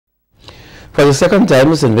For the second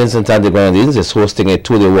time, St. Vincent and the Grenadines is hosting a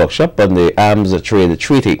two-day workshop on the Arms Trade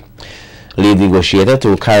Treaty. Lead negotiator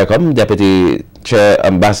to Caricom, Deputy Chair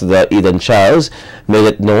Ambassador Eden Charles, made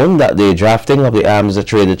it known that the drafting of the Arms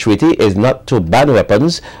Trade Treaty is not to ban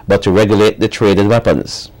weapons, but to regulate the trade in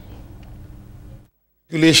weapons.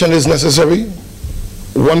 Regulation is necessary.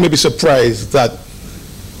 One may be surprised that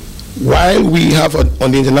while we have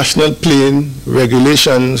on the international plane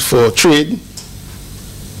regulations for trade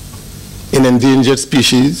in endangered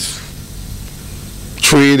species,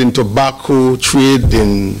 trade in tobacco, trade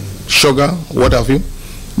in sugar, what have you,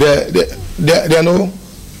 there are no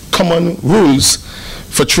common rules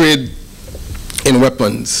for trade in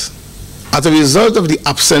weapons. As a result of the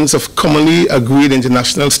absence of commonly agreed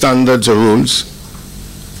international standards or rules,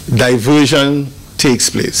 diversion takes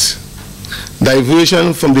place.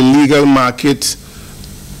 Diversion from the legal market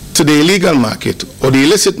to the illegal market or the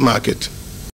illicit market